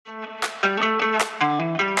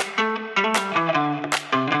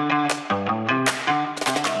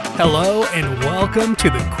Hello and welcome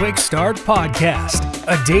to the Quick Start Podcast,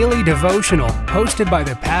 a daily devotional hosted by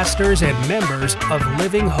the pastors and members of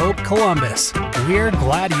Living Hope Columbus. We're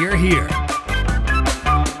glad you're here.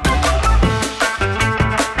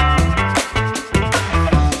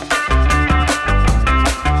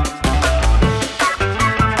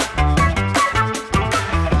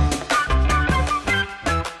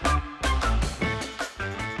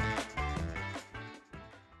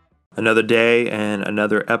 Another day and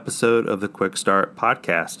another episode of the Quick Start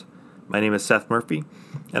Podcast. My name is Seth Murphy,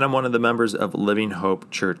 and I'm one of the members of Living Hope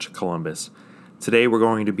Church Columbus. Today we're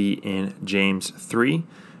going to be in James 3,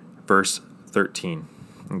 verse 13.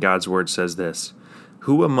 And God's Word says this: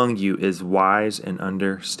 "Who among you is wise and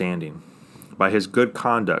understanding? By his good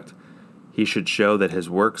conduct he should show that his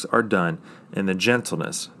works are done in the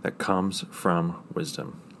gentleness that comes from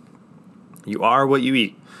wisdom." You are what you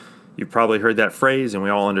eat. You've probably heard that phrase, and we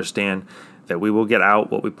all understand that we will get out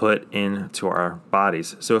what we put into our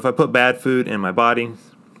bodies. So if I put bad food in my body,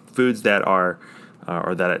 foods that are,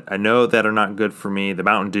 or that I know that are not good for me, the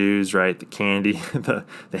Mountain Dews, right, the candy, the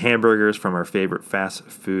hamburgers from our favorite fast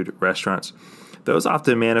food restaurants, those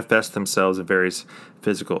often manifest themselves in various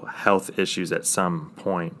physical health issues at some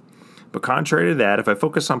point. But contrary to that, if I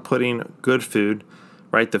focus on putting good food,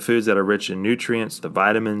 right, the foods that are rich in nutrients, the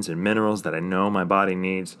vitamins and minerals that I know my body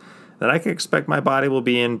needs, then I can expect my body will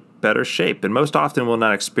be in better shape and most often will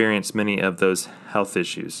not experience many of those health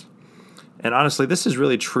issues. And honestly, this is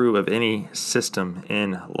really true of any system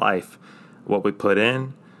in life. What we put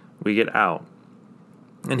in, we get out.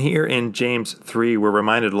 And here in James 3, we're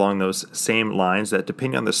reminded along those same lines that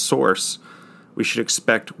depending on the source, we should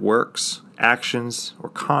expect works, actions, or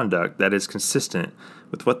conduct that is consistent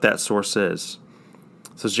with what that source is.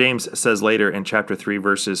 So James says later in chapter 3,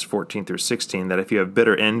 verses 14 through 16, that if you have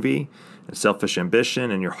bitter envy and selfish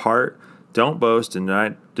ambition in your heart, don't boast and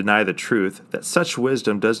deny the truth, that such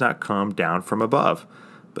wisdom does not come down from above,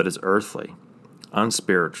 but is earthly,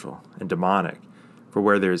 unspiritual, and demonic. For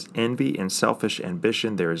where there is envy and selfish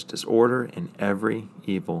ambition, there is disorder in every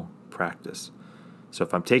evil practice. So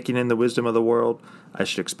if I'm taking in the wisdom of the world, I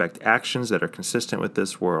should expect actions that are consistent with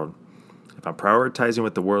this world. If I'm prioritizing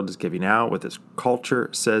what the world is giving out, what this culture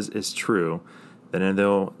says is true, then I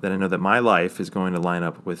know that my life is going to line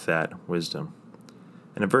up with that wisdom.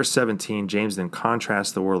 And in verse 17, James then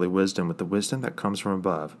contrasts the worldly wisdom with the wisdom that comes from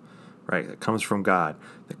above, right? That comes from God,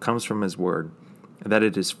 that comes from His Word, and that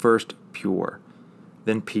it is first pure,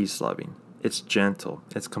 then peace-loving. It's gentle,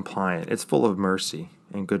 it's compliant, it's full of mercy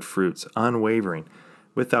and good fruits, unwavering,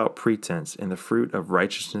 without pretense, and the fruit of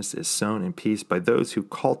righteousness is sown in peace by those who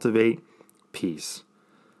cultivate peace.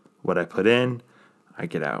 What I put in, I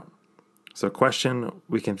get out. So a question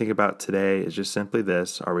we can think about today is just simply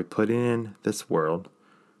this: are we putting in this world,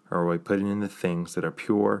 or are we putting in the things that are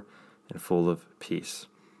pure and full of peace?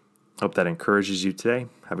 Hope that encourages you today.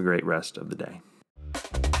 Have a great rest of the day.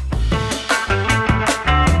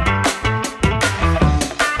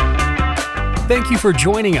 Thank you for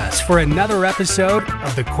joining us for another episode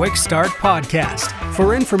of the Quick Start Podcast.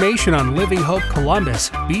 For information on Living Hope Columbus,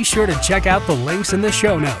 be sure to check out the links in the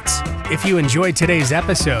show notes. If you enjoyed today's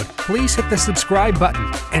episode, please hit the subscribe button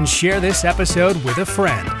and share this episode with a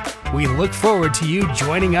friend. We look forward to you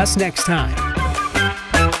joining us next time.